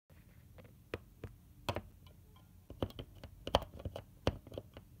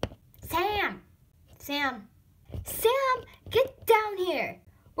Sam! Sam! Get down here!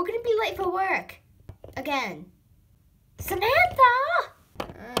 We're gonna be late for work. Again. Samantha!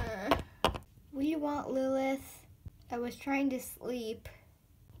 What do you want, Lilith? I was trying to sleep,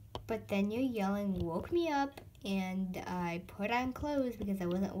 but then your yelling woke me up, and I put on clothes because I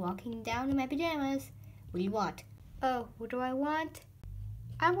wasn't walking down in my pajamas. What do you want? Oh, what do I want?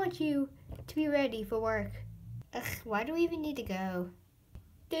 I want you to be ready for work. Ugh, why do we even need to go?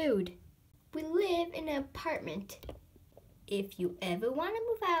 Dude, we live in an apartment. If you ever want to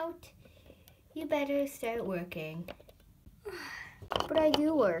move out, you better start working. But I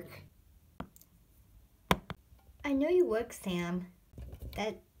do work. I know you work, Sam.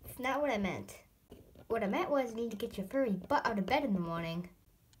 That's not what I meant. What I meant was you need to get your furry butt out of bed in the morning.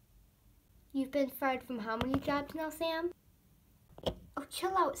 You've been fired from how many jobs now, Sam? Oh,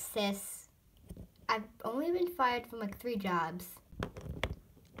 chill out, sis. I've only been fired from like 3 jobs.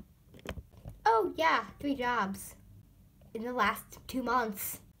 Oh, yeah, 3 jobs. In the last 2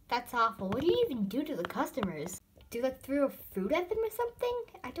 months. That's awful. What do you even do to the customers? Do you like throw food at them or something?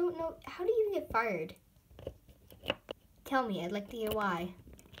 I don't know. How do you even get fired? Tell me, I'd like to hear why.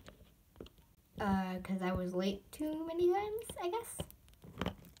 'Cause I was late too many times, I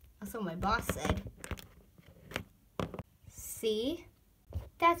guess. That's what my boss said. See?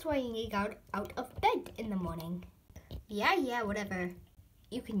 That's why you need to get out of bed in the morning. Yeah, whatever.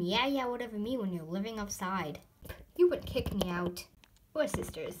 You can yeah, whatever me when you're living outside. You would kick me out. We're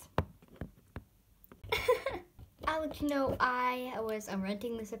sisters. I'll let you know I was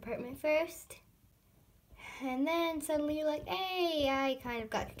renting this apartment first. And then suddenly you're like, hey, I kind of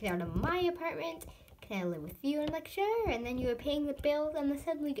got kicked out of my apartment. Can I live with you? And I'm like, sure. And then you were paying the bills and then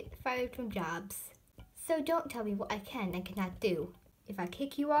suddenly get fired from jobs. So don't tell me what I can and cannot do. If I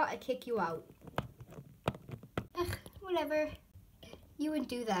kick you out, I kick you out. Ugh, whatever. You would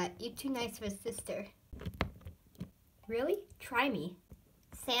do that. You're too nice of a sister. Really? Try me.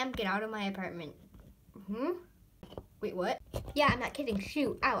 Sam, get out of my apartment. Wait, what? Yeah, I'm not kidding.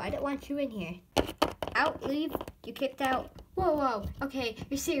 Shoot. Ow, I don't want you in here. Out, leave. You kicked out. Whoa. Okay,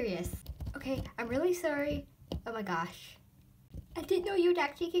 you're serious. Okay, I'm really sorry. Oh my gosh. I didn't know you'd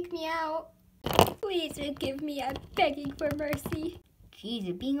actually kick me out. Please forgive me. I'm begging for mercy. Jeez,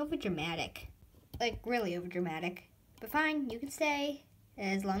 you're being overdramatic. Like, really overdramatic. But fine, you can stay.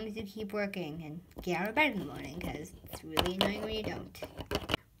 As long as you keep working and get out of bed in the morning, because it's really annoying when you don't.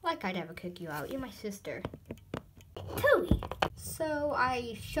 Like I'd ever kick you out. You're my sister. Totally. So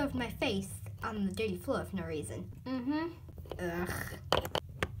I shoved my face on the dirty floor for no reason. Ugh.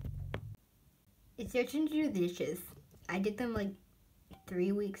 It's your turn to do the dishes. I did them like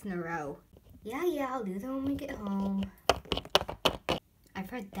 3 weeks in a row. Yeah, I'll do them when we get home. I've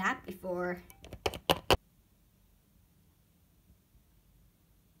heard that before.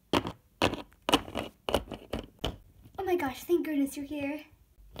 Oh my gosh, thank goodness you're here.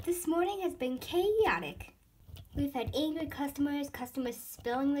 This morning has been chaotic. We've had angry customers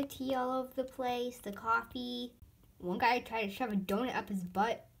spilling their tea all over the place, the coffee. One guy tried to shove a donut up his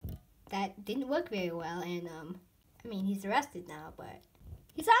butt. That didn't work very well, and I mean, he's arrested now, but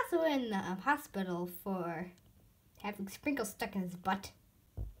he's also in the hospital for having sprinkles stuck in his butt.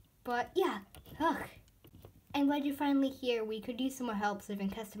 But yeah, ugh. I'm glad you're finally here. We could use some more help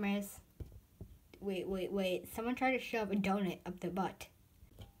serving customers. Wait. Someone tried to shove a donut up their butt.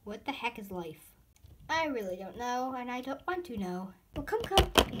 What the heck is life? I really don't know, and I don't want to know. Well, come.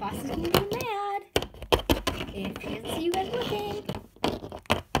 The boss is gonna be mad if she doesn't see you guys looking.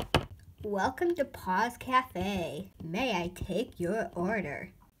 Welcome to Paws Cafe. May I take your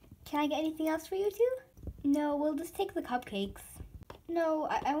order? Can I get anything else for you two? No, we'll just take the cupcakes. No,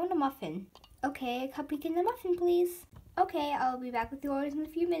 I want a muffin. Okay, a cupcake and a muffin, please. Okay, I'll be back with the orders in a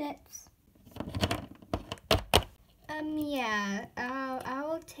few minutes. Yeah, I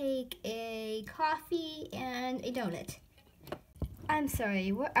will take a coffee and a donut. I'm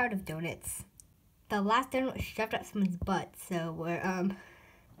sorry, we're out of donuts. The last donut was shoved up someone's butt, so we're,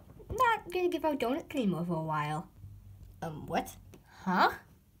 not gonna give out donuts anymore for a while. What? Huh?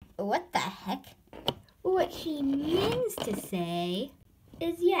 What the heck? What she means to say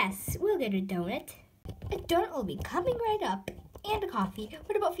is yes, we'll get a donut. A donut will be coming right up. And a coffee.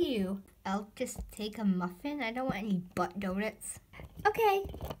 What about for you? I'll just take a muffin. I don't want any butt donuts. Okay.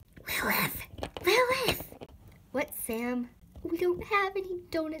 Lilith! What, Sam? We don't have any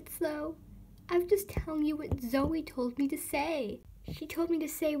donuts, though. I'm just telling you what Zoe told me to say. She told me to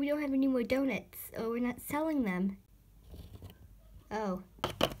say we don't have any more donuts, or we're not selling them. Oh.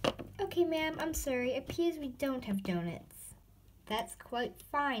 Okay, ma'am, I'm sorry. It appears we don't have donuts. That's quite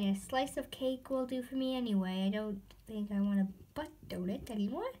fine. A slice of cake will do for me anyway. I don't think I want a butt donut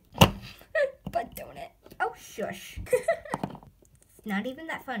anymore. butt donut. Oh, shush. It's not even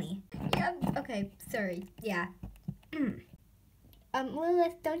that funny. Yeah, okay, sorry. Yeah.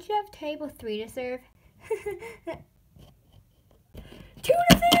 Lilith, don't you have table 3 to serve?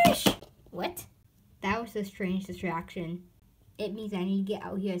 Tuna fish! What? That was a strange distraction. It means I need to get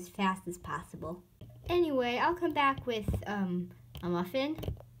out here as fast as possible. Anyway, I'll come back with, a muffin,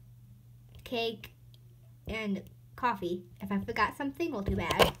 cake, and coffee. If I forgot something, well, too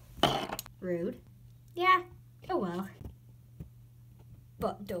bad. Rude. Yeah, oh well.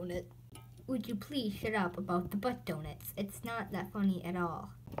 Butt donut. Would you please shut up about the butt donuts? It's not that funny at all.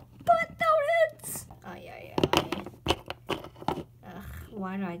 Butt donuts! Ay. Ugh,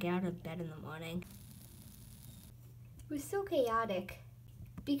 why do I get out of bed in the morning? It was so chaotic.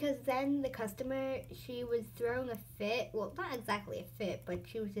 Because then the customer, she was throwing a fit. Well, not exactly a fit, but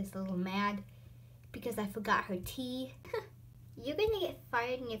she was just a little mad because I forgot her tea. You're gonna get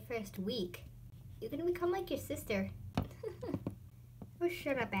fired in your first week. You're gonna become like your sister. Oh,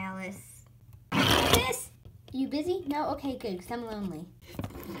 shut up, Alice. This? You busy? No? Okay, good, because I'm lonely.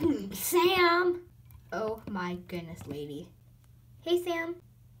 Sam! Oh my goodness, lady. Hey, Sam.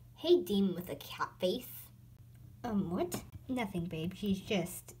 Hey, demon with a cat face. What? Nothing, babe. She's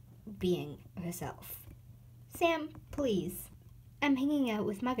just being herself. Sam, please. I'm hanging out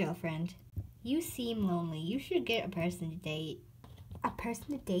with my girlfriend. You seem lonely. You should get a person to date. A person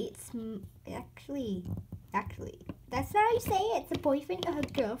to date? Actually, that's not how you say it. It's a boyfriend or a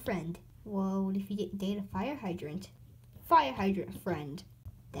girlfriend. Whoa, what if you date a fire hydrant? Fire hydrant friend.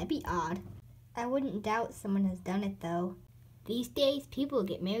 That'd be odd. I wouldn't doubt someone has done it, though. These days, people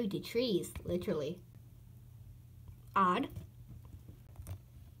get married to trees, literally. Odd.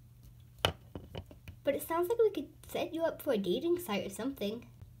 But it sounds like we could set you up for a dating site or something.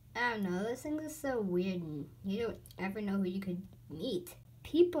 I don't know, those things are so weird and you don't ever know who you could meet.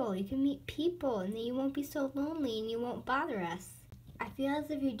 People, you can meet people and then you won't be so lonely and you won't bother us. I feel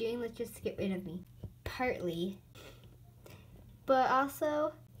as if you're doing this just to get rid of me. Partly. But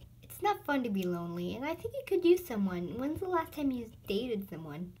also, it's not fun to be lonely and I think you could use someone. When's the last time you dated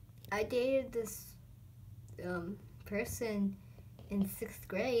someone? I dated this, person in 6th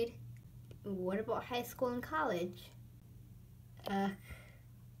grade. What about high school and college?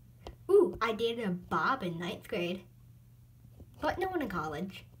 Ooh, I dated a Bob in 9th grade. But no one in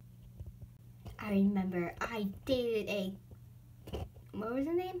college. I remember I dated a... What was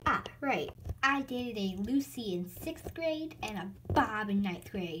her name? Ah, right. I dated a Lucy in 6th grade and a Bob in 9th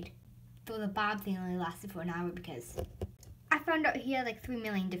grade. Though the Bob thing only lasted for an hour because I found out he had like 3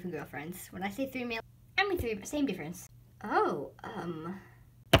 million different girlfriends. When I say 3 million, I mean 3, but same difference. Oh,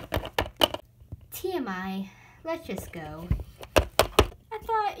 TMI. Let's just go. I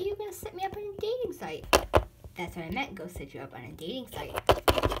thought you were gonna set me up on a dating site. That's what I meant, go set you up on a dating site.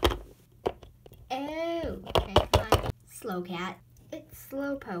 Oh, okay, come on. Slow cat. It's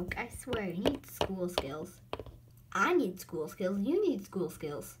slowpoke, I swear, you need school skills. I need school skills, you need school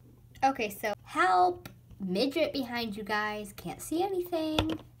skills. Okay, so help! Midget behind you guys, can't see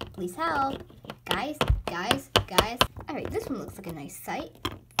anything. Please help. Guys. Alright, this one looks like a nice site.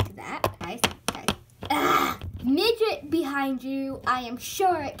 Do that, guys. Ah! Midget behind you, I am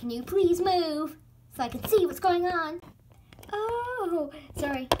short. Can you please move so I can see what's going on? Oh,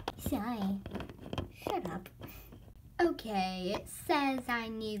 sorry. Shut up. Okay, it says I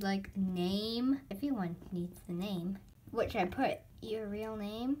need like a name. Everyone needs the name. What should I put? Your real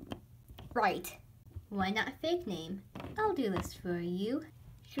name? Right. Why not a fake name? I'll do this for you.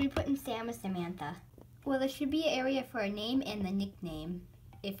 Should we put in Sam or Samantha? Well, there should be an area for a name and the nickname.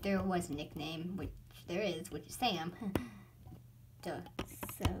 If there was a nickname, which there is, which is Sam. Duh.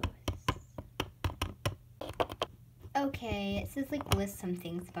 Okay, it says like list some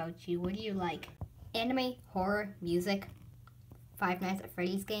things about you. What do you like? Anime, horror, music, Five Nights at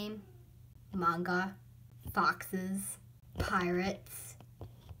Freddy's game, manga, foxes, pirates,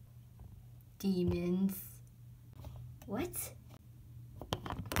 demons. What?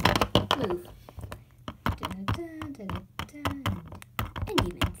 Move. And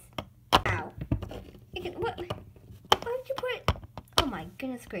demons. Ow. What? Why did you put... Oh my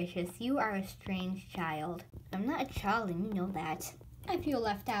goodness gracious, you are a strange child. I'm not a child and you know that. I feel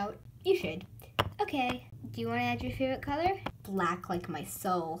left out. You should. Okay. Do you want to add your favorite color? Black like my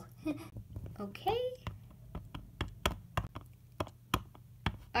soul. Okay.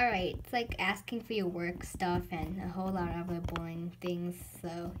 Alright, it's like asking for your work stuff and a whole lot of other boring things,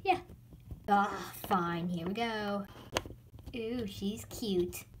 so yeah. Ah, fine, here we go. Ooh, she's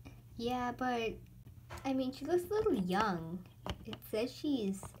cute. Yeah, but, I mean, she looks a little young. It says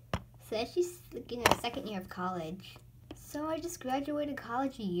she's like in her 2nd year of college. So I just graduated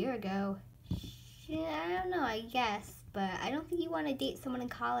college a year ago. I don't know, I guess. But I don't think you want to date someone in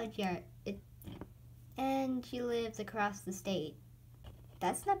college yet. And she lives across the state.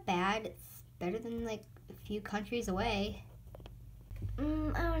 That's not bad. It's better than like a few countries away. I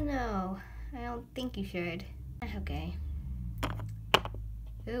don't know. I don't think you should. Okay.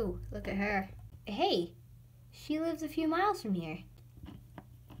 Ooh, look at her. Hey, she lives a few miles from here.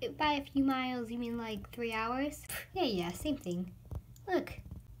 By a few miles, you mean like 3 hours? Yeah, same thing. Look,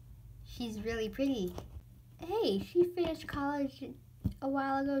 she's really pretty. Hey, she finished college a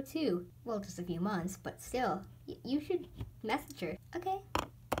while ago too. Well, just a few months, but still. You should message her. Okay.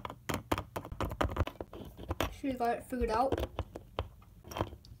 She got it figured out?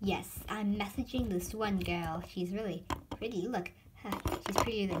 Yes, I'm messaging this one girl. She's really pretty. Look, she's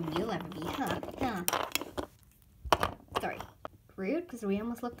prettier than you'll ever be, huh? Sorry. Rude, because we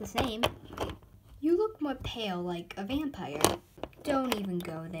almost look the same. You look more pale, like a vampire. Don't even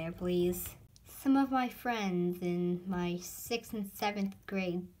go there, please. Some of my friends in my 6th and 7th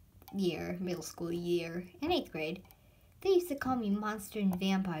grade year, middle school year, and 8th grade, they used to call me monster and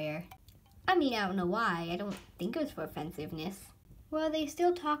vampire. I mean, I don't know why. I don't think it was for offensiveness. Well, they're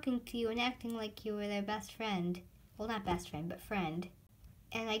still talking to you and acting like you were their best friend. Well, not best friend, but friend.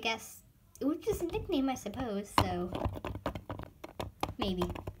 And I guess it was just a nickname, I suppose, so maybe.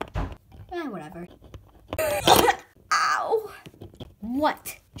 Whatever. Ow!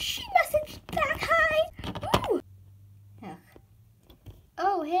 What? She messaged that high? Ooh! Ugh.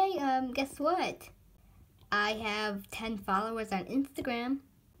 Oh, hey, guess what? I have 10 followers on Instagram.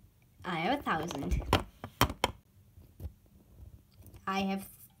 I have 1,000. I have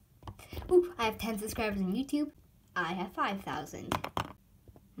 10 subscribers on YouTube. I have 5,000.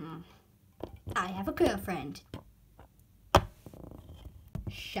 I have a girlfriend.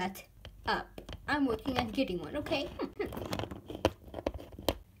 Shut up. I'm working on getting one, okay?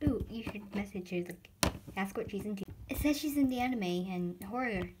 Ooh, you should message her, like, ask what she's into. It says she's into anime and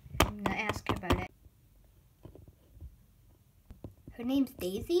horror. I'm gonna ask her about it. Her name's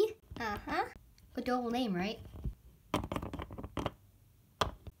Daisy? Uh-huh. Adorable name, right?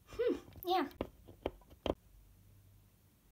 Yeah.